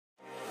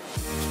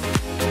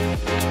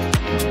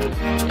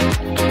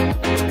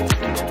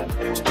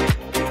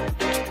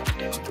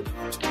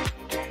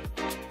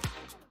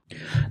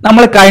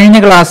നമ്മൾ കഴിഞ്ഞ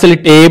ക്ലാസ്സിൽ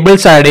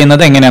ടേബിൾസ് ആഡ്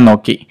ചെയ്യുന്നത് എങ്ങനെയാന്ന്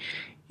നോക്കി.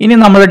 ഇനി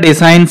നമ്മൾ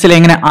ഡിസൈൻസിൽ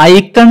എങ്ങനെ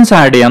ഐക്കൺസ്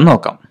ആഡ് ചെയ്യാൻ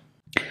നോക്കാം.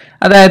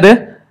 അതായത്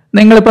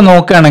നിങ്ങളിപ്പോൾ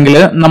നോക്കുകയാണെങ്കിൽ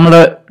നമ്മൾ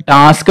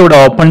ടാസ്ക് ഇവിടെ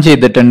ഓപ്പൺ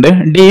ചെയ്തിട്ടുണ്ട്.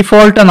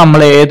 ഡീഫോൾട്ട്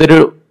നമ്മൾ ഏതൊരു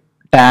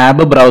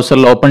ടാബ്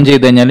ബ്രൗസറിൽ ഓപ്പൺ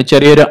ചെയ്ത് കഴിഞ്ഞാൽ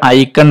ചെറിയൊരു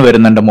ഐക്കൺ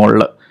വരുന്നുണ്ട്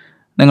മുകളിൽ.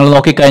 നിങ്ങൾ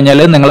നോക്കിക്കഴിഞ്ഞാൽ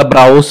നിങ്ങളെ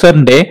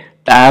ബ്രൗസറിന്റെ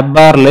ടാബ്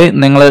ബാറിൽ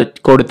നിങ്ങൾ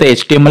കൊടുത്ത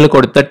HTML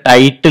കൊടുത്ത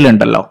ടൈറ്റിൽ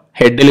ഉണ്ടല്ലോ,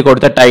 ഹെഡിൽ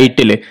കൊടുത്ത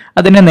ടൈറ്റിൽ,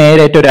 അതിന്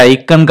നേരായിട്ട് ഒരു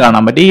ഐക്കൺ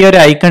കാണാൻ പറ്റും. ഈ ഒരു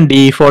ഐക്കൺ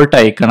ഡീഫോൾട്ട്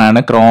ഐക്കൺ ആണ്,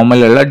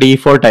 ക്രോമിലുള്ള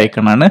ഡീഫോൾട്ട്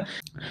ഐക്കൺ ആണ്.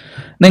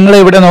 നിങ്ങൾ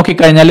ഇവിടെ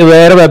നോക്കിക്കഴിഞ്ഞാൽ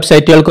വേറെ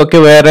വെബ്സൈറ്റുകൾക്കൊക്കെ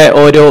വേറെ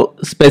ഓരോ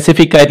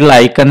സ്പെസിഫിക് ആയിട്ടുള്ള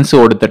ഐക്കൺസ്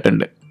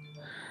കൊടുത്തിട്ടുണ്ട്.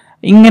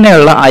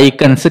 ഇങ്ങനെയുള്ള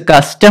ഐക്കൺസ്,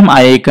 കസ്റ്റം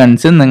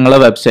ഐക്കൺസ് നിങ്ങളുടെ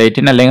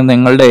വെബ്സൈറ്റിന് അല്ലെങ്കിൽ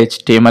നിങ്ങളുടെ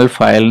HTML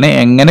ഫയലിന്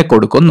എങ്ങനെ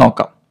കൊടുക്കും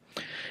നോക്കാം.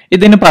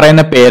 ഇതിന്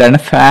പറയുന്ന പേരാണ്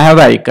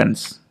ഫാവ്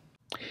ഐക്കൺസ്.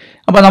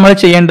 അപ്പോൾ നമ്മൾ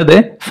ചെയ്യേണ്ടത്,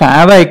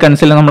 ഫാവ്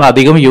ഐക്കൺസിൽ നമ്മൾ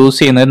അധികം യൂസ്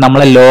ചെയ്യുന്നത്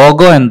നമ്മളെ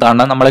ലോഗോ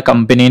എന്താണോ, നമ്മളെ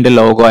കമ്പനീന്റെ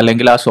ലോഗോ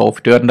അല്ലെങ്കിൽ ആ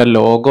സോഫ്റ്റ്വെയറിന്റെ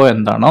ലോഗോ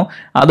എന്താണോ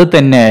അത്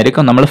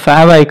തന്നെയായിരിക്കും നമ്മൾ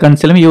ഫാവ്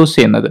ഐക്കൺസിലും യൂസ്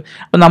ചെയ്യുന്നത്.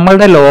 അപ്പോൾ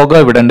നമ്മളുടെ ലോഗോ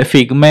ഇവിടെ ഉണ്ട്,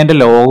 ഫിഗ്മേന്റെ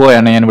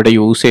ലോഗോയാണ് ഞാൻ ഇവിടെ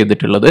യൂസ്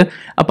ചെയ്തിട്ടുള്ളത്.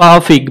 അപ്പോൾ ആ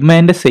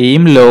ഫിഗ്മേന്റെ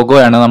സെയിം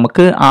ലോഗോയാണ്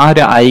നമുക്ക് ആ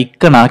ഒരു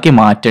ഐക്കണാക്കി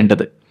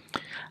മാറ്റേണ്ടത്.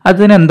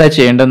 അതിനെന്താ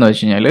ചെയ്യേണ്ടതെന്ന്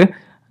വെച്ച് കഴിഞ്ഞാൽ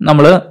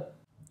നമ്മൾ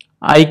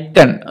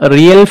ഐക്കൺ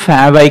റിയൽ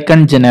ഫാവ് ഐക്കൺ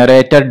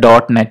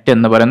ജനറേറ്റർ.net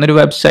എന്ന് പറയുന്ന ഒരു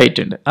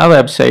വെബ്സൈറ്റ് ഉണ്ട്. ആ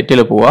വെബ്സൈറ്റിൽ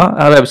പോവുക.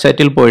 ആ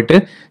വെബ്സൈറ്റിൽ പോയിട്ട്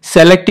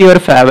സെലക്ട് യുവർ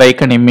ഫാവ്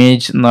ഐക്കൺ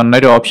ഇമേജ് എന്ന്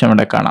പറഞ്ഞൊരു ഓപ്ഷൻ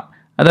ഇവിടെ കാണാം.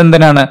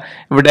 അതെന്തിനാണ്?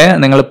 ഇവിടെ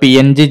നിങ്ങൾ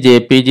PNG,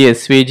 JPG,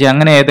 SVG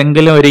അങ്ങനെ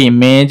ഏതെങ്കിലും ഒരു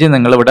ഇമേജ്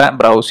നിങ്ങൾ ഇവിടെ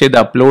ബ്രൗസ്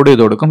ചെയ്ത് അപ്ലോഡ്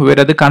ചെയ്ത് കൊടുക്കും,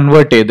 ഇവരത്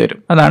കൺവേർട്ട് ചെയ്ത്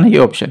തരും. അതാണ് ഈ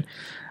ഓപ്ഷൻ.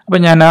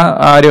 അപ്പം ഞാൻ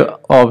ആ ഒരു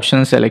ഓപ്ഷൻ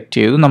സെലക്ട്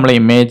ചെയ്തു. നമ്മൾ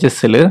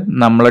ഇമേജസിൽ,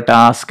 നമ്മൾ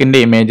ടാസ്കിൻ്റെ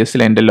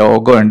ഇമേജസിൽ എൻ്റെ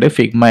ലോഗോ ഉണ്ട്,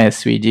 ഫിഗ്മ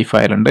SVG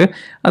ഫയൽ ഉണ്ട്.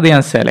 അത്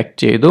ഞാൻ സെലക്ട്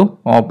ചെയ്തു,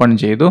 ഓപ്പൺ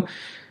ചെയ്തു.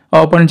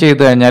 ഓപ്പൺ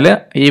ചെയ്ത് കഴിഞ്ഞാൽ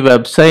ഈ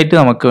വെബ്സൈറ്റ്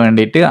നമുക്ക്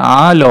വേണ്ടിയിട്ട്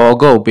ആ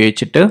ലോഗോ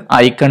ഉപയോഗിച്ചിട്ട്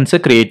ഐക്കൺസ്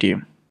ക്രിയേറ്റ്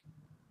ചെയ്യും.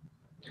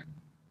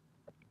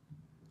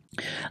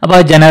 അപ്പോൾ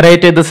അത്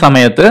ജനറേറ്റ് ചെയ്ത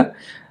സമയത്ത്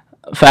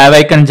ഫാവ്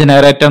ഐക്കൺ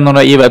ജനറേറ്റർ എന്ന്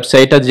പറഞ്ഞാൽ ഈ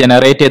വെബ്സൈറ്റ് അത്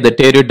ജനറേറ്റ്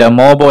ചെയ്തിട്ട് ഒരു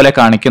ഡെമോ പോലെ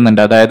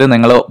കാണിക്കുന്നുണ്ട്. അതായത്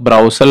നിങ്ങൾ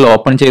ബ്രൗസറിൽ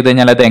ഓപ്പൺ ചെയ്ത്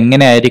കഴിഞ്ഞാൽ അത്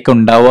എങ്ങനെയായിരിക്കും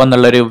ഉണ്ടാവുക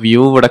എന്നുള്ളൊരു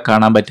വ്യൂ ഇവിടെ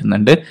കാണാൻ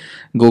പറ്റുന്നുണ്ട്.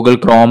 ഗൂഗിൾ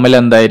ക്രോമിൽ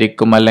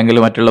എന്തായിരിക്കും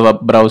അല്ലെങ്കിൽ മറ്റുള്ള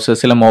വെബ്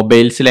ബ്രൗസേഴ്സിലും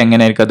മൊബൈൽസിൽ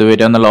എങ്ങനെയായിരിക്കും അത്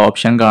വരിക എന്നുള്ള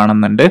ഓപ്ഷൻ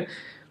കാണുന്നുണ്ട്.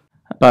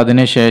 അപ്പം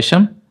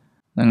അതിനുശേഷം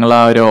നിങ്ങൾ ആ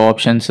ഒരു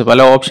ഓപ്ഷൻസ്,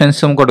 പല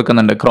ഓപ്ഷൻസും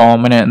കൊടുക്കുന്നുണ്ട്.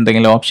 ക്രോമിന്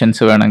എന്തെങ്കിലും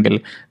ഓപ്ഷൻസ് വേണമെങ്കിൽ,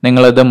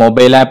 നിങ്ങളിത്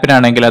മൊബൈൽ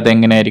ആപ്പിനാണെങ്കിൽ അത്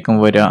എങ്ങനെയായിരിക്കും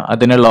വരിക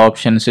അതിനുള്ള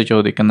ഓപ്ഷൻസ്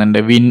ചോദിക്കുന്നുണ്ട്.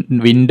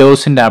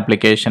 വിൻഡോസിൻ്റെ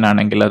ആപ്ലിക്കേഷൻ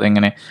ആണെങ്കിൽ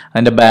അതെങ്ങനെ,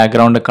 അതിൻ്റെ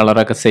ബാക്ക്ഗ്രൗണ്ട്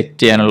കളറൊക്കെ സെറ്റ്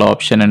ചെയ്യാനുള്ള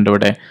ഓപ്ഷൻ ഉണ്ട്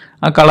ഇവിടെ.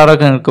 ആ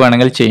കളറൊക്കെ നിങ്ങൾക്ക്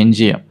വേണമെങ്കിൽ ചേഞ്ച്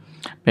ചെയ്യാം.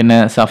 പിന്നെ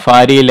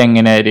സഫാരിയിൽ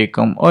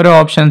എങ്ങനെയായിരിക്കും ഓരോ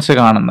ഓപ്ഷൻസ്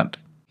കാണുന്നുണ്ട്.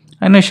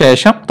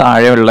 അതിനുശേഷം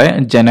താഴെയുള്ള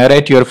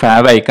generate your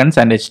ഫാവ് icons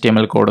and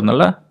HTML code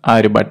എന്നുള്ള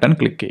ആ ഒരു ബട്ടൺ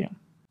ക്ലിക്ക് ചെയ്യാം.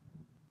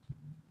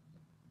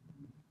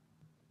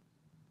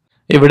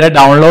 ഇവിടെ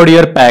download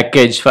your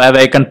package, ഫാവ്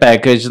icon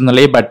package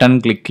എന്നുള്ള ഈ ബട്ടൺ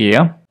ക്ലിക്ക്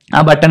ചെയ്യാം. ആ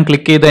ബട്ടൺ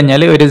ക്ലിക്ക് ചെയ്ത്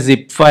കഴിഞ്ഞാൽ ഒരു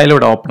സിപ്പ് ഫയൽ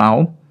ഇവിടെ ഓപ്പൺ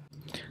ആവും.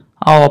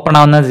 ആ ഓപ്പൺ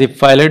ആവുന്ന സിപ്പ്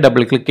ഫയൽ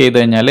ഡബിൾ ക്ലിക്ക് ചെയ്ത്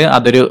കഴിഞ്ഞാൽ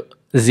അതൊരു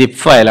സിപ്പ്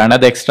ഫയലാണ്.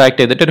 അത് എക്സ്ട്രാക്ട്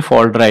ചെയ്തിട്ട് ഒരു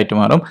ഫോൾഡർ ആയിട്ട്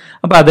മാറും.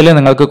 അപ്പോൾ അതിൽ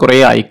നിങ്ങൾക്ക് കുറേ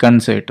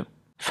ഐക്കൺസ് കിട്ടും.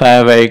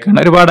 ഫാവ് ഐക്കൺ,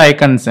 ഒരുപാട്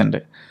ഐക്കൺസ് ഉണ്ട്.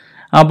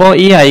 അപ്പോൾ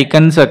ഈ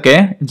ഐക്കൺസ് ഒക്കെ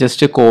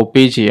ജസ്റ്റ്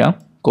കോപ്പി ചെയ്യാം.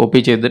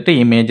 കോപ്പി ചെയ്തിട്ട്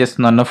ഇമേജസ്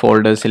എന്ന് പറഞ്ഞ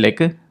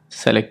ഫോൾഡേഴ്സിലേക്ക്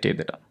സെലക്ട്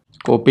ചെയ്തിടാം.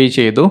 കോപ്പി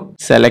ചെയ്തു,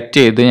 സെലക്ട്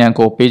ചെയ്ത് ഞാൻ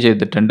കോപ്പി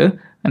ചെയ്തിട്ടുണ്ട്.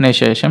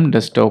 അതിനുശേഷം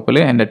ഡെസ്ക്ടോപ്പിൽ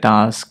എൻ്റെ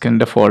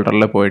ടാസ്കിൻ്റെ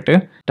ഫോൾഡറിൽ പോയിട്ട്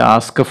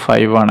ടാസ്ക്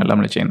 5 ആണല്ലോ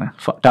നമ്മൾ ചെയ്യുന്നത്.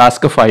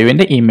 ടാസ്ക്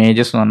 5ൻ്റെ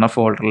ഇമേജസ് എന്ന് പറഞ്ഞ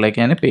ഫോൾഡറിലേക്ക്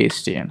ഞാൻ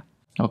പേസ്റ്റ് ചെയ്യണം.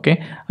 ഓക്കെ.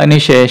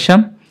 അതിനുശേഷം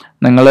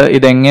നിങ്ങൾ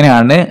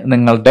ഇതെങ്ങനെയാണ്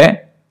നിങ്ങളുടെ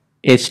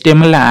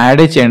HTML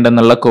ആഡ്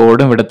ചെയ്യേണ്ടതെന്നുള്ള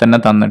കോഡും ഇവിടെ തന്നെ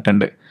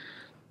തന്നിട്ടുണ്ട്.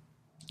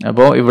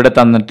 അപ്പോൾ ഇവിടെ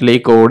തന്നിട്ടുള്ള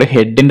ഈ കോഡ്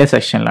ഹെഡിൻ്റെ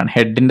സെക്ഷനിലാണ്.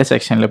 ഹെഡിൻ്റെ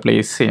സെക്ഷനിൽ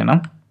പ്ലേസ് ചെയ്യണം.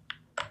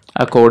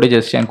 ആ കോഡ്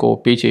ജസ്റ്റ് ഞാൻ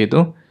കോപ്പി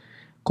ചെയ്തു.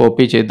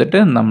 കോപ്പി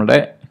ചെയ്തിട്ട് നമ്മുടെ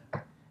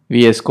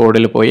VS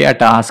കോഡിൽ പോയി ആ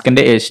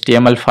ടാസ്കിൻ്റെ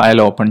HTML ഫയൽ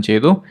ഓപ്പൺ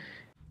ചെയ്തു.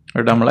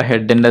 ഇവിടെ നമ്മളെ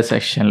ഹെഡിൻ്റെ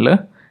സെക്ഷനിൽ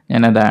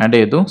ഞാനത് ആഡ്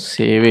ചെയ്തു,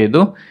 സേവ്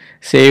ചെയ്തു.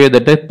 സേവ്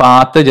ചെയ്തിട്ട്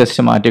പാത്ത്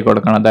ജസ്റ്റ് മാറ്റി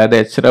കൊടുക്കണം. അതായത്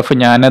href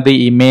ഞാനത്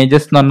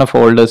ഇമേജസ് എന്ന് പറഞ്ഞ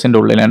ഫോൾഡേഴ്സിൻ്റെ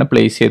ഉള്ളിലാണ്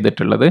പ്ലേസ്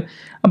ചെയ്തിട്ടുള്ളത്.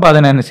 അപ്പോൾ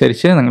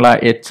അതിനനുസരിച്ച് നിങ്ങൾ ആ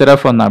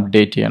href ഒന്ന്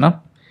അപ്ഡേറ്റ് ചെയ്യണം.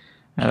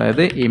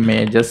 അതായത്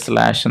ഇമേജസ്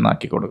 /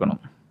 എന്നാക്കി കൊടുക്കണം.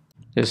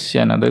 ജസ്റ്റ്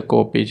ഞാനത്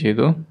കോപ്പി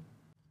ചെയ്തു.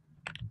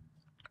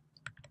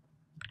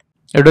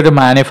 ഇവിടെ ഒരു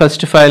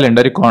മാനിഫെസ്റ്റ് ഫയൽ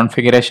ഉണ്ട്, ഒരു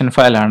കോൺഫിഗറേഷൻ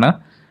ഫയലാണ്.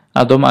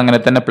 അതും അങ്ങനെ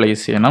തന്നെ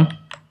പ്ലേസ് ചെയ്യണം.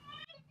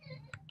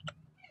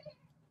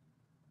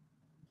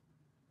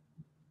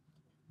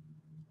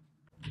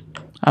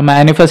 ആ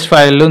മാനിഫെസ്റ്റ്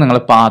ഫയലിൽ നിങ്ങൾ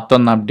പാത്ത്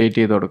ഒന്ന് അപ്ഡേറ്റ്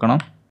ചെയ്ത് കൊടുക്കണം.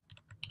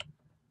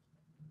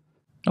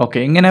 ഓക്കെ.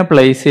 ഇങ്ങനെ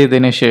പ്ലേസ്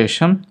ചെയ്തതിന്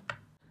ശേഷം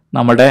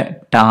നമ്മുടെ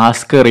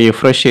ടാസ്ക്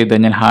റീഫ്രഷ് ചെയ്ത്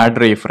കഴിഞ്ഞാൽ,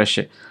 ഹാർഡ്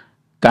റീഫ്രഷ്,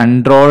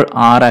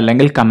 Ctrl+R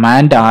അല്ലെങ്കിൽ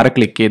Command+R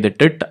ക്ലിക്ക്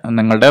ചെയ്തിട്ട്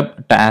നിങ്ങളുടെ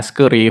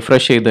ടാസ്ക്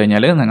റീഫ്രഷ് ചെയ്ത്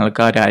കഴിഞ്ഞാൽ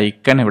നിങ്ങൾക്ക് ആ ഒരു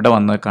ഐക്കൺ ഇവിടെ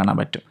വന്ന് കാണാൻ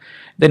പറ്റും.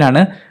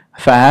 ഇതിനാണ്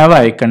ഫാവ്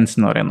ഐക്കൺസ്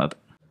എന്ന് പറയുന്നത്.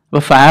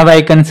 അപ്പോൾ ഫാവ്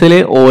ഐക്കൺസിൽ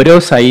ഓരോ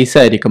സൈസ്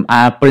ആയിരിക്കും.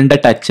 ആപ്പിളിൻ്റെ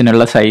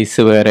ടച്ചിനുള്ള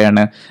സൈസ്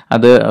വേറെയാണ്.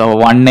 അത്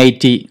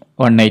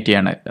 180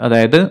 ആണ്.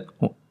 അതായത്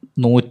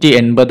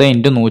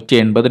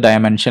 180x180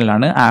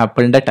 ഡയമെൻഷനിലാണ്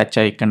ആപ്പിളിൻ്റെ ടച്ച്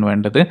ഐക്കൺ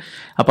വേണ്ടത്.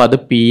 അപ്പോൾ അത്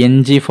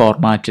PNG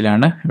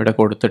ഫോർമാറ്റിലാണ് ഇവിടെ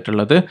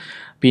കൊടുത്തിട്ടുള്ളത്.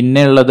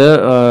 പിന്നെ ഉള്ളത്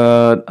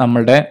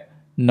നമ്മുടെ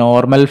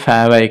നോർമൽ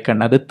ഫാവ് ഐക്കൺ,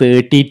 അത്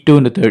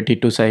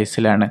 32x32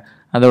 സൈസിലാണ്,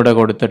 അതവിടെ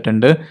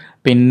കൊടുത്തിട്ടുണ്ട്.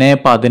 പിന്നെ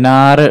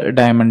 16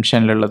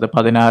 ഡയമെൻഷനിലുള്ളത്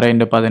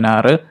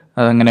 16x16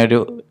 അതങ്ങനെ ഒരു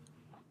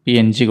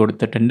PNG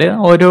കൊടുത്തിട്ടുണ്ട്.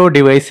 ഓരോ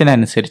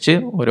ഡിവൈസിനനുസരിച്ച്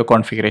ഓരോ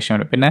കോൺഫിഗറേഷൻ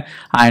വരും. പിന്നെ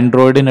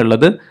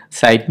ആൻഡ്രോയിഡിനുള്ളത്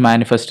സൈറ്റ്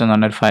മാനിഫെസ്റ്റ് എന്ന്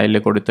പറഞ്ഞൊരു ഫയൽ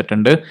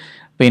കൊടുത്തിട്ടുണ്ട്.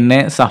 പിന്നെ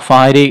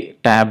സഫാരി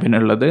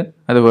ടാബിനുള്ളത്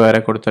അത് വേറെ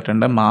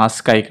കൊടുത്തിട്ടുണ്ട്.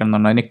 മാസ്ക് ഐക്കൺ എന്ന്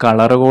പറഞ്ഞാൽ അതിന്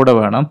കളർ കൂടെ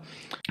വേണം.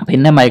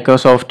 പിന്നെ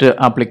മൈക്രോസോഫ്റ്റ്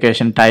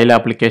ആപ്ലിക്കേഷൻ ടൈൽ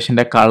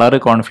ആപ്ലിക്കേഷൻ്റെ കളർ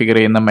കോൺഫിഗർ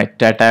ചെയ്യുന്ന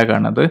മെറ്റാ ടാഗ്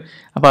ആണത്.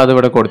 അപ്പോൾ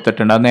അതിവിടെ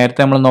കൊടുത്തിട്ടുണ്ട്. അത്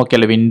നേരത്തെ നമ്മൾ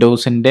നോക്കിയല്ലോ,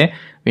 വിൻഡോസ്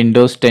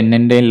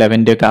 10-ൻ്റെയും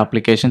 11-ൻ്റെയും ഒക്കെ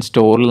ആപ്ലിക്കേഷൻ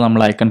സ്റ്റോറിൽ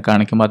നമ്മൾ ഐക്കൺ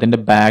കാണിക്കുമ്പോൾ അതിൻ്റെ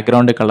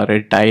ബാക്ക്ഗ്രൗണ്ട് കളർ,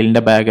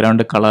 ടൈലിൻ്റെ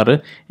ബാക്ക്ഗ്രൗണ്ട് കളർ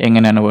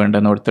എങ്ങനെയാണ്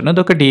വേണ്ടതെന്ന് കൊടുത്തിട്ടുണ്ട്.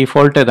 ഇതൊക്കെ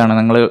ഡീഫോൾട്ട് ഇതാണ്.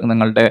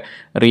 നിങ്ങളുടെ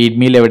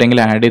റീഡ്മിയിൽ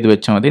എവിടെയെങ്കിലും ആഡ് ചെയ്ത്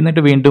വെച്ചാൽ മതി.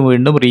 എന്നിട്ട്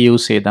വീണ്ടും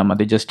റീയൂസ് ചെയ്താൽ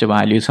മതി. ജസ്റ്റ്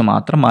വാല്യൂസ്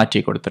മാത്രം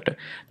മാറ്റി കൊടുത്തിട്ട്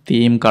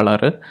തീം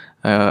കളർ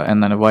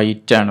എന്താണ്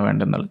വൈറ്റ് ആണ്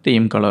വേണ്ടതെന്നുള്ള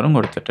തീം കളറും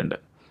കൊടുത്തിട്ടുണ്ട്.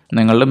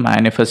 നിങ്ങളുടെ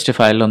മാനിഫെസ്റ്റ്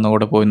ഫയലിൽ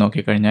ഒന്നുകൂടെ പോയി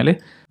നോക്കിക്കഴിഞ്ഞാൽ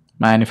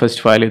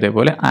മാനിഫെസ്റ്റ് ഫയൽ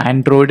ഇതേപോലെ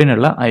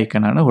ആൻഡ്രോയിഡിനുള്ള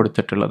ഐക്കണാണ്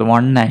കൊടുത്തിട്ടുള്ളത്.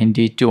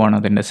 192 ആണ്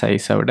അതിൻ്റെ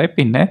സൈസ് അവിടെ.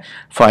 പിന്നെ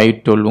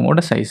 512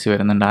 കൂടെ സൈസ്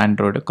വരുന്നുണ്ട്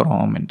ആൻഡ്രോയിഡ്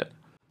ക്രോമിൻ്റെ.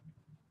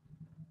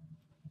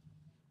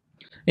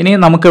 ഇനി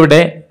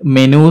നമുക്കിവിടെ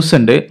മെനൂസ്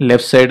ഉണ്ട്.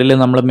 ലെഫ്റ്റ് സൈഡിൽ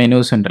നമ്മൾ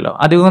മെനൂസ് ഉണ്ടല്ലോ,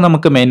 അധികം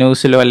നമുക്ക്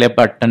മെനൂസിലോ അല്ലെങ്കിൽ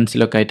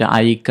ബട്ടൺസിലോ ഒക്കെ ആയിട്ട്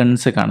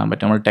ഐക്കൺസ് കാണാൻ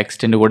പറ്റും. നമ്മൾ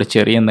ടെക്സ്റ്റിൻ്റെ കൂടെ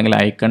ചെറിയ എന്തെങ്കിലും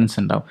ഐക്കൺസ്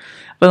ഉണ്ടാവും.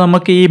 അപ്പോൾ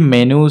നമുക്ക് ഈ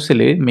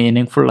മെനൂസിൽ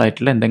മീനിങ് ഫുൾ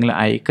ആയിട്ടുള്ള എന്തെങ്കിലും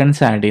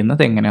ഐക്കൺസ് ആഡ്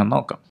ചെയ്യുന്നത് എങ്ങനെയാണെന്ന്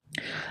നോക്കാം.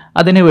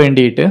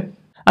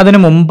 അതിന്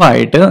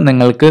മുമ്പായിട്ട്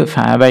നിങ്ങൾക്ക്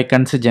ഫാവ്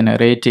ഐക്കൺസ്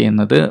ജനറേറ്റ്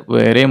ചെയ്യുന്നത്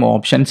വേറെയും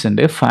ഓപ്ഷൻസ്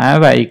ഉണ്ട്.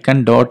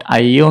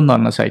 favicon.io എന്ന്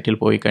പറഞ്ഞ സൈറ്റിൽ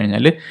പോയി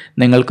കഴിഞ്ഞാൽ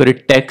നിങ്ങൾക്കൊരു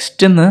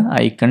ടെക്സ്റ്റിന്ന്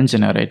ഐക്കൺ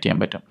ജനറേറ്റ് ചെയ്യാൻ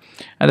പറ്റും.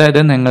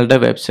 അതായത് നിങ്ങളുടെ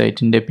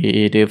വെബ്സൈറ്റിൻ്റെ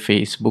പേര്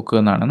ഫേസ്ബുക്ക്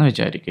എന്നാണെന്ന്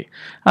വിചാരിക്കുക.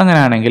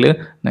 അങ്ങനെയാണെങ്കിൽ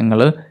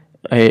നിങ്ങൾ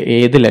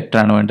ഏത്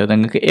ലെറ്ററാണ് വേണ്ടത്,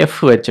 നിങ്ങൾക്ക് F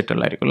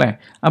വെച്ചിട്ടുള്ളതായിരിക്കും അല്ലേ.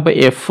 അപ്പോൾ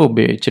F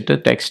ഉപയോഗിച്ചിട്ട്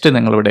ടെക്സ്റ്റ്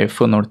നിങ്ങളിവിടെ F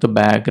എന്ന് കൊടുത്ത്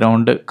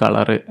ബാക്ക്ഗ്രൗണ്ട്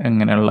കളറ്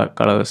എങ്ങനെയുള്ള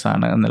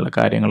കളേഴ്സാണ് എന്നുള്ള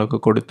കാര്യങ്ങളൊക്കെ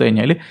കൊടുത്തു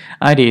കഴിഞ്ഞാൽ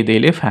ആ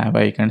രീതിയിൽ ഫാവ്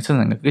ഐക്കൺസ്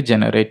നിങ്ങൾക്ക്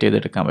ജനറേറ്റ്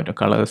ചെയ്തെടുക്കാൻ പറ്റും.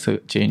 കളേഴ്സ്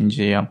ചേഞ്ച്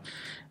ചെയ്യാം.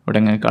 ഇവിടെ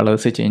ഇങ്ങനെ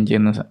കളേഴ്സ് ചേഞ്ച്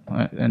ചെയ്യുന്ന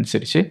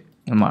അനുസരിച്ച്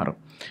മാറും.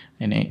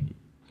 ഇനി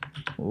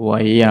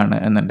Y ആണ്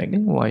എന്നുണ്ടെങ്കിൽ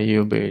Y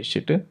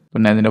ഉപയോഗിച്ചിട്ട്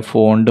പിന്നെ അതിൻ്റെ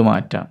ഫോണ്ട്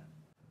മാറ്റാം.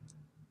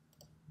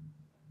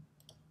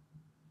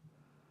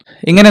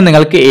 ഇങ്ങനെ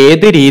നിങ്ങൾക്ക്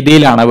ഏത്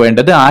രീതിയിലാണ്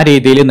വേണ്ടത് ആ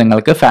രീതിയിൽ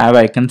നിങ്ങൾക്ക് ഫാവ്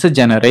ഐക്കൺസ്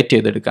ജനറേറ്റ്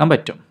ചെയ്തെടുക്കാൻ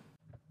പറ്റും.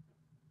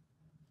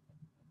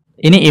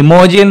 ഇനി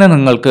ഇമോജിയിൽ നിന്ന്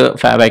നിങ്ങൾക്ക്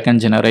ഫാവ് ഐക്കൺ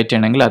ജനറേറ്റ്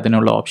ചെയ്യണമെങ്കിൽ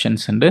അതിനുള്ള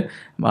ഓപ്ഷൻസ് ഉണ്ട്.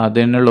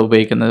 അതിനുള്ള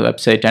ഉപയോഗിക്കുന്ന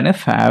വെബ്സൈറ്റാണ്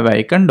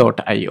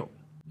favicon.io.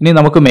 ഇനി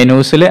നമുക്ക്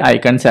മെനൂസിൽ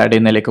ഐക്കൺസ് ആഡ്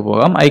ചെയ്യുന്നതിലേക്ക്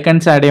പോകാം.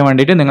 ഐക്കൺസ് ആഡ് ചെയ്യാൻ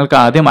വേണ്ടിയിട്ട് നിങ്ങൾക്ക്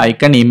ആദ്യം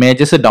ഐക്കൺ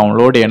ഇമേജസ്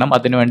ഡൗൺലോഡ് ചെയ്യണം.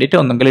 അതിന് വേണ്ടിയിട്ട്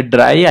ഒന്നെങ്കിൽ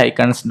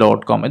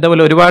dryicons.com,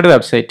 ഇതേപോലെ ഒരുപാട്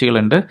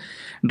വെബ്സൈറ്റുകളുണ്ട്.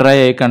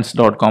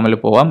 dryicons.com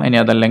പോവാം. ഇനി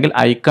അതല്ലെങ്കിൽ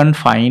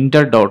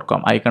iconfinder.com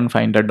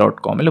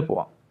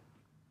പോവാം.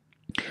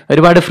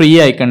 ഒരുപാട് ഫ്രീ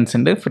ഐക്കൺസ്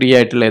ഉണ്ട്. ഫ്രീ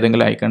ആയിട്ടുള്ള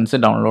ഏതെങ്കിലും ഐക്കൺസ്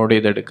ഡൗൺലോഡ്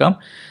ചെയ്തെടുക്കാം.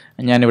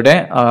 ഞാനിവിടെ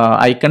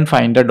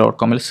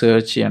iconfinder.com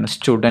സെർച്ച് ചെയ്യാണ്.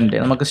 സ്റ്റുഡൻറ്റ്,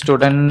 നമുക്ക്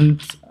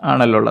സ്റ്റുഡൻറ്റ്സ്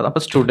ആണല്ലോ ഉള്ളത്.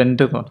 അപ്പോൾ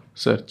സ്റ്റുഡൻറ്റ്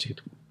സെർച്ച്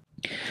ചെയ്തു.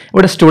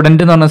 ഇവിടെ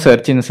സ്റ്റുഡൻറ്റ് എന്ന് പറഞ്ഞാൽ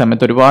സെർച്ച് ചെയ്യുന്ന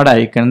സമയത്ത് ഒരുപാട്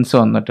ഐക്കൺസ്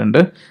വന്നിട്ടുണ്ട്.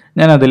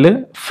 ഞാനതിൽ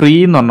ഫ്രീ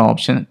എന്ന് പറഞ്ഞ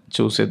ഓപ്ഷൻ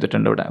ചൂസ്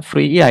ചെയ്തിട്ടുണ്ട്. ഇവിടെ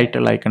ഫ്രീ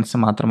ആയിട്ടുള്ള ഐക്കൺസ്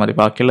മാത്രം മതി,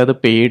 ബാക്കിയുള്ളത്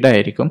പെയ്ഡ്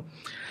ആയിരിക്കും.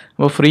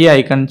 അപ്പോൾ ഫ്രീ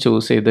ഐക്കൺ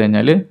ചൂസ് ചെയ്ത്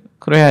കഴിഞ്ഞാൽ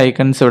കുറേ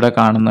ഐക്കൺസ് ഇവിടെ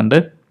കാണുന്നുണ്ട്.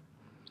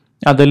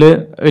 അതിൽ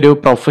ഒരു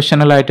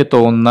പ്രൊഫഷണലായിട്ട്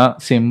തോന്നുന്ന,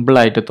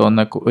 സിമ്പിളായിട്ട്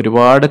തോന്നുന്ന,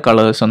 ഒരുപാട്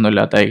കളേഴ്സ് ഒന്നും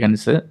ഇല്ലാത്ത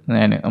ഐക്കൺസ്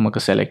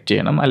നമുക്ക് സെലക്ട്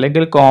ചെയ്യണം.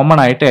 അല്ലെങ്കിൽ കോമൺ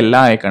ആയിട്ട്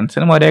എല്ലാ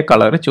ഐക്കൺസിനും ഒരേ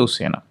കളർ ചൂസ്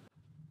ചെയ്യണം.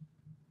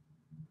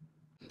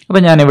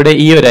 അപ്പോൾ ഞാനിവിടെ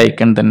ഈ ഒരു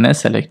ഐക്കൺ തന്നെ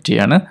സെലക്ട്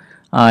ചെയ്യാണ്.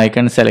 ആ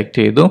ഐക്കൺ സെലക്ട്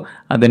ചെയ്തു.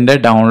 അതിൻ്റെ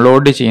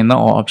ഡൗൺലോഡ് ചെയ്യുന്ന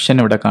ഓപ്ഷൻ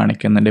ഇവിടെ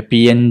കാണിക്കുന്നുണ്ട്.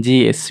 PNG,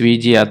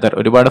 SVG, അതർ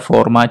ഒരുപാട്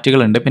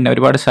ഫോർമാറ്റുകളുണ്ട്. പിന്നെ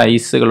ഒരുപാട്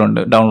സൈസുകളുണ്ട്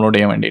ഡൗൺലോഡ്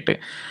ചെയ്യാൻ വേണ്ടിയിട്ട്.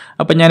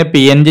 അപ്പോൾ ഞാൻ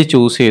PNG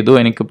ചൂസ് ചെയ്തു.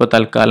 എനിക്കിപ്പോൾ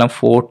തൽക്കാലം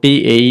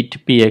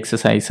 48px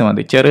സൈസ്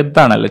മതി.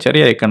 ചെറുതാണല്ലോ,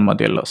 ചെറിയ ഐക്കൺ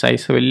മതിയല്ലോ,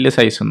 സൈസ് വലിയ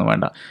സൈസൊന്നും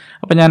വേണ്ട.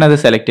 അപ്പോൾ ഞാനത്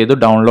സെലക്ട് ചെയ്തു.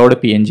 ഡൗൺലോഡ്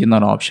PNG എന്ന്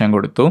പറഞ്ഞ ഓപ്ഷൻ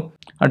കൊടുത്തു.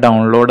 ആ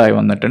ഡൗൺലോഡായി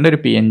വന്നിട്ടുണ്ട്. ഒരു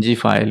PNG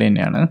ഫയൽ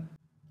തന്നെയാണ്.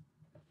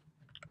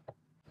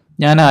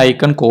 ഞാൻ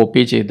ഐക്കൺ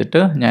കോപ്പി ചെയ്തിട്ട്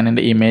ഞാൻ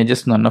എൻ്റെ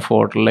ഇമേജസ് എന്ന് പറഞ്ഞ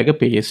ഫോൾഡറിലേക്ക്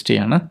പേസ്റ്റ്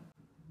ചെയ്യാണ്.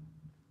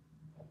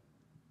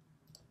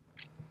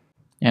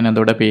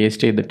 ഞാനതോടെ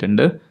പേസ്റ്റ്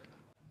ചെയ്തിട്ടുണ്ട്.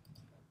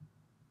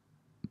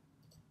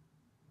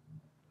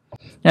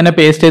 ഞാൻ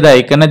പേസ്റ്റ് ചെയ്ത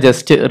ഐക്കണെ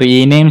ജസ്റ്റ്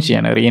റീനെയിം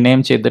ചെയ്യാണ്. റീനെയിം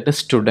ചെയ്തിട്ട്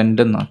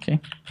സ്റ്റുഡൻറ്റ് നോക്കി,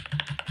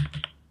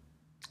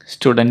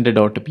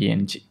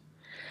 student.png.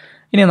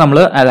 ഇനി നമ്മൾ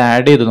അത്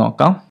ആഡ് ചെയ്ത്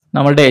നോക്കാം.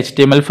 നമ്മളുടെ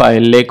HTML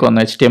ഫയലിലേക്ക് വന്ന്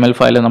HTML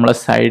ഫയൽ നമ്മൾ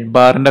സൈഡ്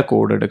ബാറിൻ്റെ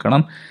കോഡ്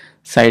എടുക്കണം.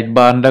 സൈഡ്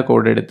ബാറിൻ്റെ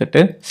കോഡ്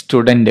എടുത്തിട്ട്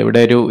സ്റ്റുഡൻറ്റ്,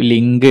 ഇവിടെ ഒരു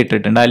ലിങ്ക്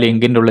ഇട്ടിട്ടുണ്ട്. ആ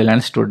ലിങ്കിൻ്റെ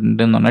ഉള്ളിലാണ്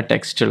സ്റ്റുഡൻറ്റ് എന്ന് പറഞ്ഞ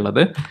ടെക്സ്റ്റ്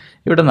ഉള്ളത്.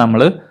 ഇവിടെ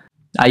നമ്മൾ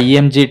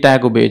IMG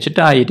ടാഗ്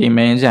ഉപയോഗിച്ചിട്ട് ആ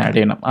ഇമേജ് ആഡ്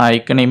ചെയ്യണം. ആ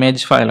icon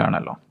image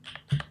ഫയലാണല്ലോ.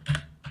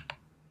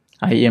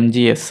 IMG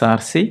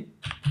src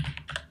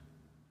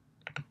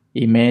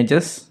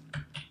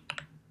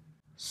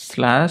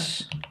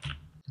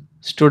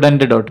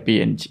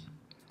images/student.png.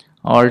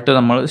 Alt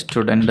നമ്മൾ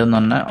സ്റ്റുഡൻറ്റ് എന്ന്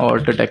പറഞ്ഞ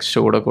ഓൾട്ട് ടെക്സ്റ്റ്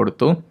കൂടെ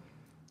കൊടുത്തു.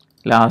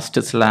 ലാസ്റ്റ്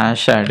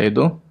സ്ലാഷ് ആഡ്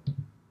ചെയ്തു.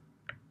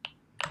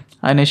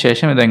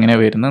 അതിനുശേഷം ഇതെങ്ങനെ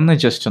വരുന്നതെന്ന്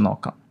ജസ്റ്റ്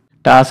നോക്കാം.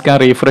 ടാസ്ക് ഞാൻ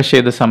റീഫ്രഷ്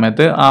ചെയ്ത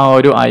സമയത്ത് ആ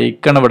ഒരു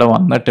ഐക്കൺ ഇവിടെ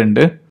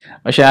വന്നിട്ടുണ്ട്.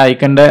 പക്ഷേ ആ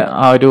ഐക്കണിൻ്റെ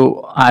ആ ഒരു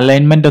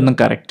അലൈൻമെൻ്റ് ഒന്നും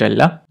കറക്റ്റ്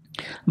അല്ല.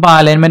 അപ്പോൾ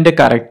അലൈൻമെൻറ്റ്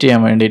കറക്റ്റ്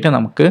ചെയ്യാൻ വേണ്ടിയിട്ട്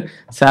നമുക്ക്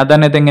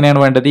സാധാരണ ഇതെങ്ങനെയാണ്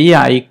വേണ്ടത്, ഈ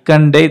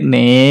ഐക്കണിൻ്റെ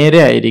നേരെ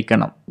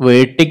ആയിരിക്കണം.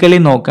 വേർട്ടിക്കലി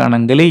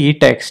നോക്കുകയാണെങ്കിൽ ഈ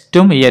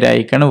ടെക്സ്റ്റും ഈ ഒരു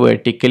ഐക്കൺ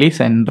വേർട്ടിക്കലി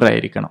സെൻറ്റർ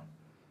ആയിരിക്കണം.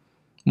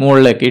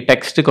 മുകളിലേക്ക് ഈ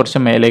ടെക്സ്റ്റ് കുറച്ച്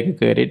മേലേക്ക്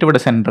കയറിയിട്ട് ഇവിടെ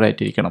സെൻറ്റർ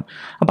ആയിട്ടിരിക്കണം.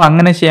 അപ്പോൾ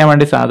അങ്ങനെ ചെയ്യാൻ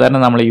വേണ്ടി സാധാരണ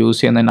നമ്മൾ യൂസ്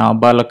ചെയ്യുന്ന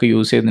നാബാറിലൊക്കെ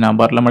യൂസ് ചെയ്ത്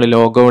നാബാറിൽ നമ്മൾ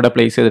ലോഗോ ഇവിടെ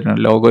പ്ലേസ്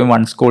ചെയ്തിട്ടുണ്ട്. ലോഗോയും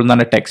വൺ സ്കൂൾ എന്ന്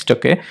പറഞ്ഞ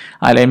ടെക്സ്റ്റൊക്കെ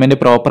അലൈൻമെൻറ്റ്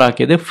പ്രോപ്പർ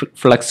ആക്കിയത്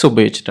ഫ്ലെക്സ്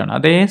ഉപയോഗിച്ചിട്ടാണ്.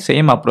 അതേ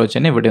സെയിം അപ്രോച്ച്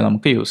തന്നെ ഇവിടെ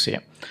നമുക്ക് യൂസ്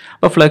ചെയ്യാം.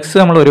 അപ്പോൾ ഫ്ലെക്സ്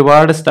നമ്മൾ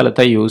ഒരുപാട്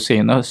സ്ഥലത്തായി യൂസ്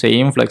ചെയ്യുന്നു.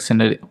 സെയിം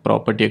ഫ്ലെക്സിൻ്റെ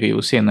പ്രോപ്പർട്ടിയൊക്കെ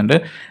യൂസ് ചെയ്യുന്നുണ്ട്.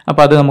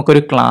 അപ്പോൾ അത്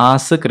നമുക്കൊരു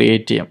ക്ലാസ്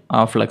ക്രിയേറ്റ് ചെയ്യാം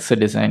ആ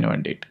ഫ്ലെക്സ് ഡിസൈന്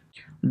വേണ്ടിയിട്ട്.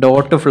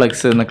 ഡോട്ട്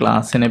ഫ്ലെക്സ് എന്ന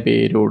ക്ലാസ്സിന്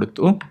പേര്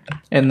കൊടുത്തു.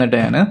 എന്നിട്ട്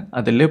ഞാൻ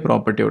അതിൽ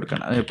പ്രോപ്പർട്ടി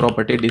കൊടുക്കണം. അതിൽ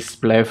പ്രോപ്പർട്ടി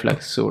ഡിസ്പ്ലേ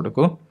ഫ്ലെക്സ്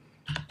കൊടുക്കും.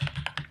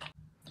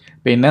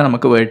 പിന്നെ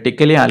നമുക്ക്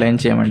വെർട്ടിക്കലി അലൈൻ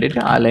ചെയ്യാൻ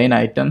വേണ്ടിയിട്ട് അലൈൻ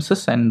ഐറ്റംസ്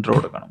സെൻറ്റർ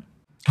കൊടുക്കണം.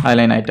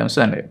 അലൈൻ ഐറ്റംസ്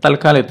സെൻറ്റർ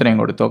തൽക്കാലം ഇത്രയും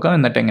കൊടുത്തു നോക്കാം.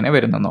 എന്നിട്ട് എങ്ങനെ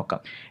വരുന്നത് നോക്കാം.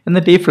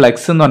 എന്നിട്ട് ഈ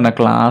ഫ്ലെക്സ് എന്ന് പറഞ്ഞ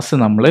ക്ലാസ്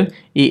നമ്മൾ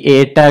ഈ എ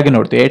ടാഗിന്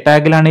കൊടുത്തു. എ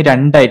ടാഗിലാണ് ഈ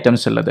 2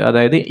 ഐറ്റംസ് ഉള്ളത്.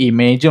 അതായത്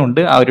ഇമേജും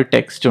ഉണ്ട്, ആ ഒരു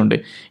ടെക്സ്റ്റും ഉണ്ട്.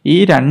 ഈ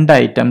 2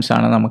 ഐറ്റംസ്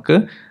ആണ് നമുക്ക്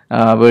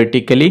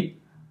വെർട്ടിക്കലി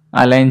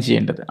അലൈൻ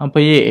ചെയ്യേണ്ടത്. അപ്പോൾ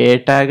ഈ എ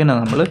ടാഗിന്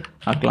നമ്മൾ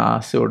ആ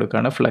ക്ലാസ്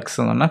കൊടുക്കുകയാണ്. ഫ്ലെക്സ്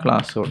എന്ന് പറഞ്ഞാൽ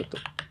ക്ലാസ് കൊടുത്തു.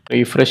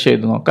 റീഫ്രഷ്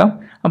ചെയ്ത് നോക്കാം.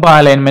 അപ്പോൾ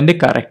അലൈൻമെൻറ്റ്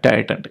കറക്റ്റ്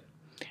ആയിട്ടുണ്ട്.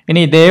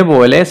 ഇനി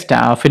ഇതേപോലെ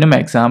സ്റ്റാഫിനും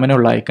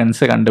എക്സാമിനുള്ള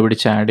ഐക്കൺസ്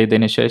കണ്ടുപിടിച്ച് ആഡ്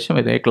ചെയ്തതിന് ശേഷം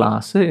ഇതേ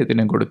ക്ലാസ്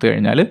ഇതിന് കൊടുത്തു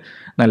കഴിഞ്ഞാൽ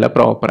നല്ല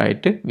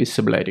പ്രോപ്പറായിട്ട്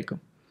വിസിബിൾ ആയിരിക്കും.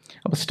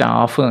 അപ്പോൾ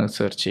സ്റ്റാഫ്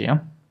സെർച്ച് ചെയ്യാം.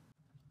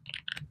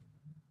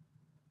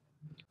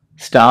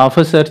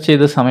 സ്റ്റാഫ് സെർച്ച്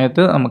ചെയ്ത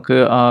സമയത്ത് നമുക്ക്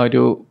ആ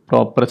ഒരു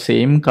പ്രോപ്പർ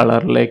സെയിം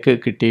കളറിലേക്ക്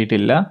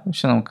കിട്ടിയിട്ടില്ല.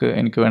 പക്ഷെ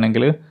എനിക്ക്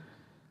വേണമെങ്കിൽ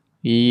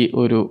ഈ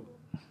ഒരു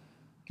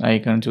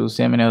ഐക്കൺ ചൂസ്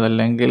ചെയ്യാം. ഇനി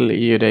അതല്ലെങ്കിൽ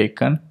ഈ ഒരു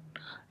ഐക്കൺ,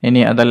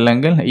 ഇനി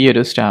അതല്ലെങ്കിൽ ഈ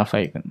ഒരു സ്റ്റാഫ്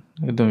ഐക്കൺ,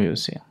 ഇതും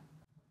യൂസ് ചെയ്യാം.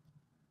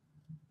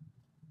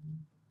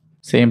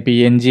 സെയിം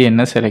PNG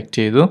തന്നെ സെലക്ട്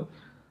ചെയ്തു.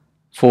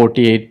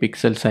 48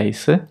 പിക്സൽ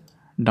സൈസ്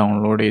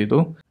ഡൗൺലോഡ് ചെയ്തു.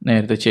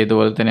 നേരത്തെ ചെയ്ത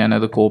പോലെ തന്നെ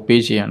ഞാനത് കോപ്പി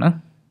ചെയ്യാണ്.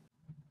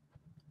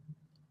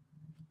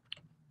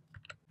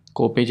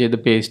 കോപ്പി ചെയ്ത്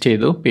പേസ്റ്റ്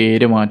ചെയ്തു.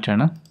 പേര്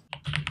മാറ്റാണ്.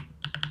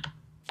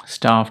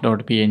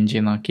 staff.png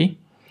എന്നാക്കി.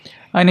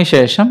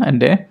 അതിനുശേഷം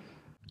എൻ്റെ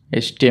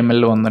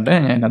HTML വന്നിട്ട്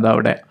ഞാനത്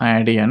അവിടെ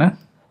ആഡ് ചെയ്യാണ്.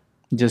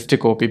 ജസ്റ്റ്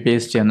കോപ്പി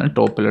പേസ്റ്റ് ചെയ്യുന്ന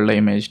ടോപ്പിലുള്ള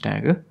ഇമേജ്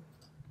ടാഗ്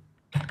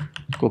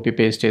കോപ്പി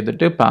പേസ്റ്റ്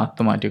ചെയ്തിട്ട്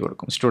പാത്ത് മാറ്റി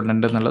കൊടുക്കും.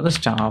 സ്റ്റുഡൻറ്റ് എന്നുള്ളത്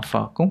സ്റ്റാഫ്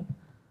ആക്കും.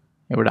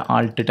 ഇവിടെ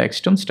ആൾട്ട്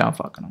ടെക്സ്റ്റും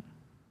സ്റ്റാഫ് ആക്കണം.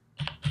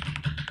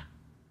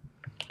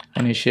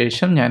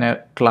 അതിനുശേഷം ഞാൻ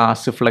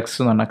ക്ലാസ് ഫ്ലെക്സ്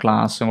എന്ന് പറഞ്ഞ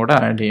ക്ലാസ്സും കൂടെ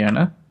ആഡ്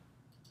ചെയ്യാണ്.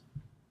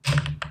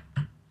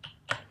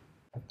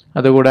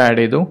 അതുകൂടെ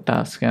ആഡ് ചെയ്തു.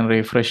 ടാസ്ക് ഞാൻ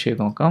റീഫ്രഷ്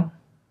ചെയ്ത് നോക്കാം.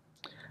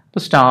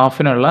 അപ്പോൾ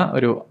സ്റ്റാഫിനുള്ള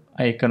ഒരു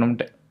ഐക്കണും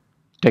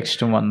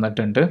ടെക്സ്റ്റും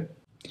വന്നിട്ടുണ്ട്.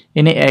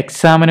 ഇനി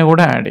എക്സാമിന്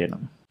കൂടെ ആഡ്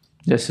ചെയ്യണം.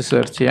 ജസ്റ്റ്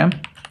സെർച്ച് ചെയ്യാം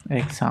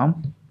എക്സാം.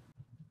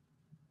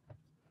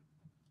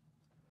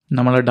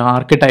 നമ്മൾ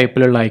ഡാർക്ക്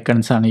ടൈപ്പിലുള്ള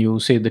ഐക്കൺസാണ്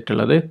യൂസ്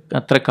ചെയ്തിട്ടുള്ളത്,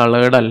 അത്ര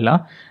കളേർഡ് അല്ല.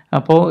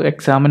 അപ്പോൾ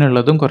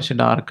എക്സാമിനുള്ളതും കുറച്ച്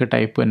ഡാർക്ക്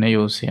ടൈപ്പ് തന്നെ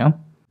യൂസ് ചെയ്യാം.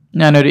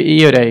 ഈ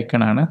ഒരു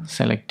ഐക്കണാണ്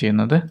സെലക്ട്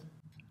ചെയ്യുന്നത്.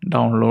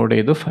 ഡൗൺലോഡ്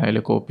ചെയ്തു ഫയൽ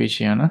കോപ്പി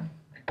ചെയ്യാണ്.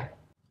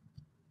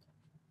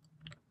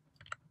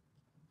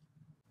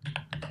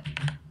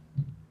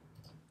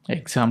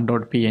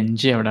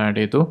 exam.png അവിടെ ആഡ്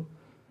ചെയ്തു.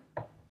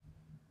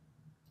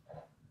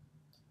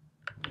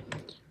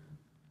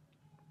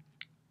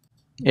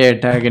 എ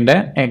ടാഗിൻ്റെ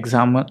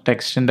എക്സാം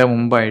ടെക്സ്റ്റിൻ്റെ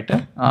മുമ്പായിട്ട്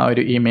ആ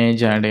ഒരു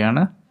ഇമേജ് ആഡ്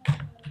ചെയ്യാണ്.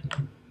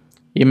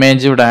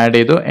 ഇമേജ് ഇവിടെ ആഡ്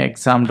ചെയ്തു.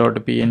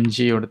 exam.png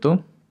കൊടുത്തു.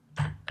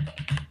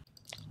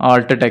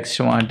 ആൾട്ട്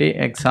ടെക്സ്റ്റ് മാറ്റി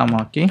എക്സാം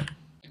ആക്കി.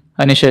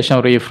 അതിനുശേഷം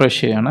റീഫ്രഷ്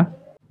ചെയ്യാണ്.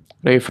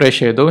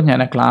 റീഫ്രഷ് ചെയ്തു.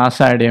 ഞാൻ ക്ലാസ്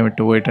ആഡ് ചെയ്യാൻ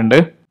വിട്ടുപോയിട്ടുണ്ട്.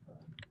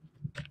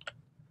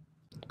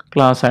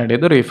 ക്ലാസ് ആഡ്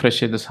ചെയ്ത് റീഫ്രഷ്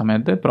ചെയ്ത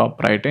സമയത്ത്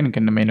പ്രോപ്പറായിട്ട് എനിക്ക്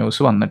എൻ്റെ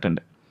മെനൂസ്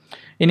വന്നിട്ടുണ്ട്.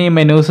 ഇനി ഈ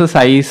മെനൂസ്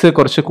സൈസ്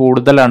കുറച്ച്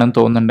കൂടുതലാണെന്ന്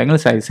തോന്നുന്നുണ്ടെങ്കിൽ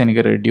സൈസ്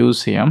എനിക്ക്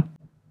റെഡ്യൂസ് ചെയ്യാം.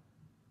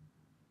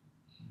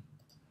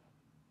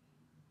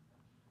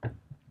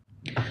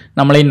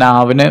 നമ്മൾ ഈ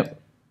നാവിന്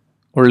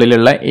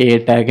ഉള്ളിലുള്ള എ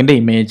ടാഗിൻ്റെ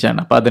ഇമേജാണ്.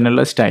 അപ്പോൾ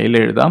അതിനുള്ള സ്റ്റൈൽ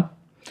എഴുതാം.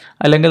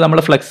 അല്ലെങ്കിൽ നമ്മൾ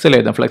ഫ്ലെക്സിൽ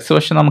എഴുതാം. ഫ്ലെക്സ്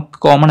പക്ഷെ നമുക്ക്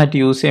കോമൺ ആയിട്ട്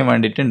യൂസ് ചെയ്യാൻ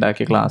വേണ്ടിയിട്ട്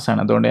ഉണ്ടാക്കിയ ക്ലാസ്സാണ്.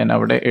 അതുകൊണ്ട് ഞാൻ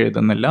അവിടെ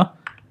എഴുതുന്നില്ല.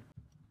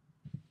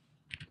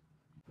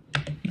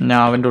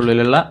 നാവിൻ്റെ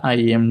ഉള്ളിലുള്ള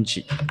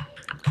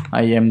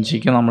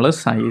IMGക്ക് നമ്മൾ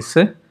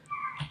സൈസ്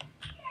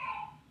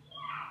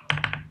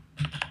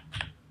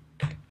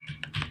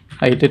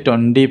ഹൈറ്റ്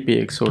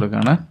 20px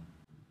കൊടുക്കുകയാണ്.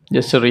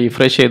 ജസ്റ്റ്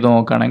റീഫ്രഷ് ചെയ്ത്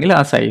നോക്കുകയാണെങ്കിൽ ആ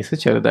സൈസ്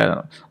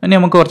ചെറുതായിരുന്നു. ഇനി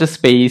നമുക്ക് കുറച്ച്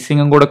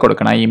സ്പേസിങ്ങും കൂടെ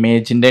കൊടുക്കണം. ആ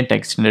ഇമേജിൻ്റെയും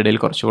ടെക്സ്റ്റിൻ്റെ ഇടയിൽ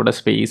കുറച്ചുകൂടെ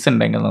സ്പേസ്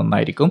ഉണ്ടെങ്കിൽ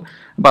നന്നായിരിക്കും.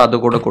 അപ്പോൾ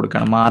അതുകൂടെ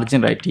കൊടുക്കണം.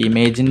 മാർജിൻ റൈറ്റ്,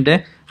 ഇമേജിൻ്റെ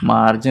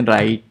മാർജിൻ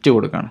റൈറ്റ്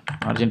കൊടുക്കണം.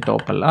 മാർജിൻ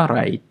ടോപ്പല്ല,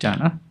 റൈറ്റ്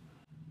ആണ്.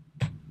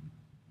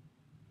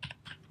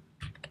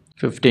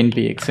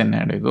 15px തന്നെ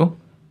ആഡ് ചെയ്തു.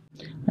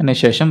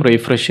 അതിനുശേഷം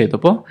റീഫ്രഷ്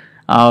ചെയ്തപ്പോൾ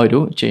ആ ഒരു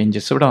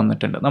ചേഞ്ചസ് ഇവിടെ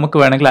വന്നിട്ടുണ്ട്. നമുക്ക്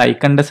വേണമെങ്കിൽ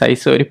ഐക്കണിൻ്റെ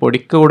സൈസ് ഒരു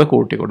പൊടിക്ക് കൂടെ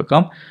കൂട്ടി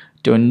കൊടുക്കാം.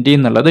 20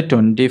 എന്നുള്ളത്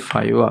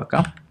 25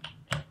 ആക്കാം.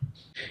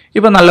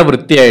 ഇപ്പോൾ നല്ല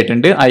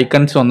വൃത്തിയായിട്ടുണ്ട്.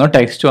 ഐക്കൺസ് വന്നു,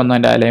 ടെക്സ്റ്റ് വന്നു,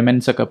 അതിൻ്റെ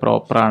അലൈൻമെൻറ്റ്സ് ഒക്കെ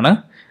പ്രോപ്പറാണ്.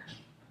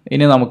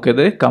 ഇനി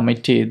നമുക്കിത്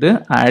കമ്മിറ്റ് ചെയ്ത്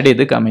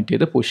കമ്മിറ്റ്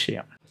ചെയ്ത് പുഷ്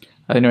ചെയ്യാം.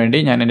 അതിനുവേണ്ടി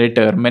ഞാൻ എൻ്റെ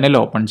ടെർമിനൽ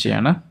ഓപ്പൺ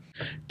ചെയ്യാണ്.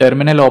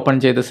 ടെർമിനൽ ഓപ്പൺ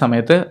ചെയ്ത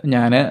സമയത്ത്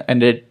ഞാൻ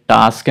എൻ്റെ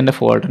ടാസ്കിൻ്റെ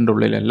ഫോൾഡറിൻ്റെ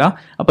ഉള്ളിലല്ല.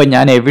 അപ്പോൾ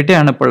ഞാൻ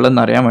എവിടെയാണ് ഇപ്പോൾ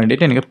ഉള്ളതെന്ന് അറിയാൻ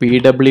വേണ്ടിയിട്ട് എനിക്ക്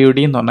PWD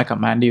എന്ന് പറഞ്ഞ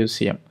കമാൻഡ് യൂസ്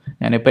ചെയ്യാം.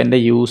 ഞാനിപ്പോൾ എൻ്റെ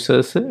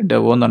യൂസേഴ്സ്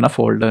ഡെവോ എന്ന് പറഞ്ഞ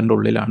ഫോൾഡറിൻ്റെ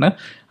ഉള്ളിലാണ്.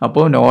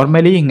 അപ്പോൾ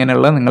നോർമലി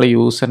ഇങ്ങനെയുള്ള നിങ്ങൾ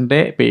യൂസറിൻ്റെ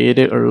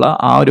പേര് ഉള്ള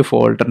ആ ഒരു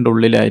ഫോൾഡറിൻ്റെ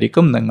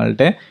ഉള്ളിലായിരിക്കും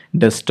നിങ്ങളുടെ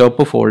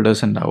ഡെസ്ക്ടോപ്പ്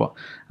ഫോൾഡേഴ്സ് ഉണ്ടാവുക.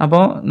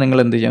 അപ്പോൾ നിങ്ങൾ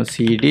എന്ത് ചെയ്യാം,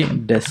 CD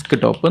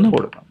ഡെസ്ക്ടോപ്പ് എന്ന്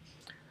കൊടുക്കാം.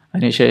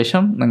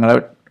 അതിനുശേഷം നിങ്ങൾ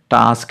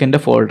ടാസ്കിൻ്റെ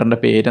ഫോൾഡറിൻ്റെ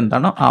പേര്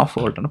എന്താണോ ആ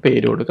ഫോൾഡറിൻ്റെ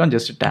പേര് കൊടുക്കാം.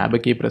 ജസ്റ്റ് ടാബ്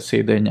കീ പ്രസ്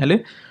ചെയ്ത് കഴിഞ്ഞാൽ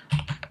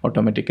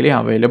ഓട്ടോമാറ്റിക്കലി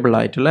അവൈലബിൾ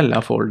ആയിട്ടുള്ള എല്ലാ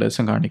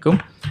ഫോൾഡേഴ്സും കാണിക്കും.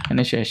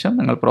 അതിനുശേഷം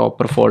നിങ്ങൾ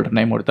പ്രോപ്പർ ഫോൾഡർ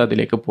നെയിം കൊടുത്ത്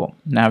അതിലേക്ക് പോകും.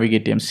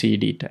 നാവിഗേറ്റ് ചെയ്യാം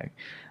CD ടാഗ്.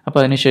 അപ്പോൾ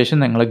അതിനുശേഷം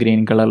നിങ്ങൾ ഗ്രീൻ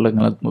കളറിൽ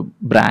നിങ്ങൾ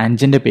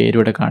ബ്രാഞ്ചിൻ്റെ പേര്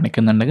ഇവിടെ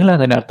കാണിക്കുന്നുണ്ടെങ്കിൽ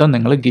അതിനർത്ഥം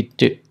നിങ്ങൾ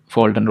ഗിറ്റ്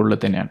ഫോൾഡറിൻ്റെ ഉള്ളിൽ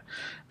തന്നെയാണ്.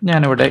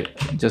 ഞാനിവിടെ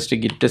ജസ്റ്റ്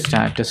ഗിറ്റ്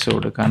സ്റ്റാറ്റസ്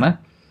കൊടുക്കുകയാണ്.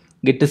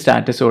 ഗിറ്റ്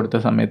സ്റ്റാറ്റസ് കൊടുത്ത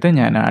സമയത്ത്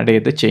ഞാൻ ആഡ്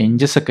ചെയ്ത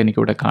ചേഞ്ചസ് ഒക്കെ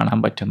എനിക്കിവിടെ കാണാൻ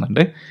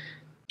പറ്റുന്നുണ്ട്.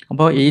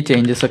 അപ്പോൾ ഈ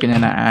ചേഞ്ചസ് ഒക്കെ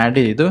ഞാൻ ആഡ്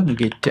ചെയ്തു.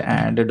 ഗിറ്റ്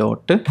ആഡ്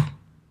ഡോട്ട്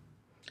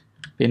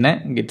പിന്നെ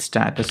ഗിറ്റ്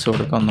സ്റ്റാറ്റസ്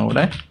കൊടുക്കുക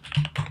ഒന്നുകൂടെ.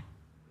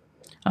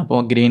 അപ്പോൾ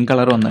ഗ്രീൻ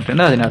കളർ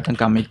വന്നിട്ടുണ്ട്, അതിനർത്ഥം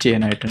commit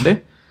ചെയ്യാനായിട്ടുണ്ട്.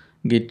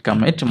 Git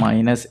commit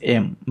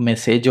 -m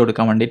message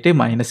കൊടുക്കാൻ വേണ്ടിയിട്ട്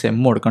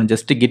 -m കൊടുക്കണം.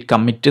 ജസ്റ്റ് ഗിറ്റ്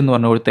കമ്മിറ്റ് എന്ന്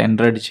പറഞ്ഞ് കൊടുത്ത്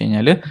എൻ്റർ അടിച്ച്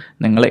കഴിഞ്ഞാൽ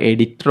നിങ്ങൾ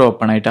എഡിറ്റർ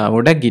ഓപ്പൺ ആയിട്ട്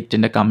അവിടെ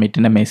ഗിറ്റിൻ്റെ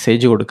കമ്മിറ്റിൻ്റെ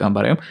മെസ്സേജ് കൊടുക്കാൻ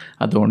പറയും.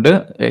 അതുകൊണ്ട്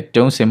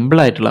ഏറ്റവും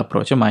സിമ്പിളായിട്ടുള്ള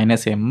അപ്രോച്ച്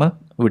 -m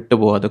വിട്ടു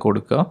പോകാതെ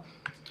കൊടുക്കുക.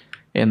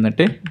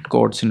 എന്നിട്ട്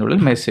കോഡ്സിൻ്റെ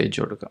ഉള്ളിൽ മെസ്സേജ്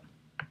കൊടുക്കുക.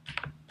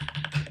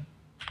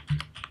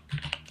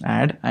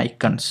 Add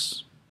icons.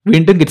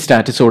 വീണ്ടും ഗിറ്റ്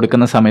സ്റ്റാറ്റസ്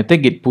കൊടുക്കുന്ന സമയത്ത്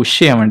ഗിറ്റ് പുഷ്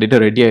ചെയ്യാൻ വേണ്ടിയിട്ട്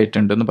റെഡി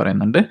ആയിട്ടുണ്ടെന്ന്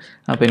പറയുന്നുണ്ട്.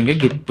 അപ്പോൾ എനിക്ക്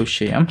ഗിറ്റ് പുഷ്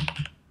ചെയ്യാം.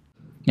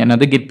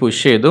 ഞാനത് ഗിറ്റ്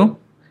പുഷ് ചെയ്തു.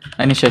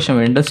 അതിനുശേഷം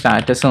വീണ്ടും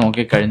സ്റ്റാറ്റസ്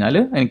നോക്കിക്കഴിഞ്ഞാൽ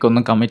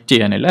എനിക്കൊന്നും കമ്മിറ്റ്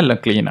ചെയ്യാനില്ല, എല്ലാം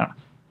ക്ലീനാണ്.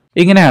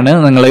 ഇങ്ങനെയാണ്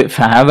നിങ്ങൾ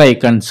ഫാവ്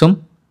ഐക്കൺസും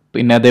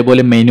പിന്നെ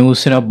അതേപോലെ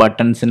മെനൂസിനോ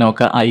ബട്ടൺസിനോ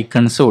ഒക്കെ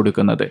ഐക്കൺസ്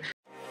കൊടുക്കുന്നത്.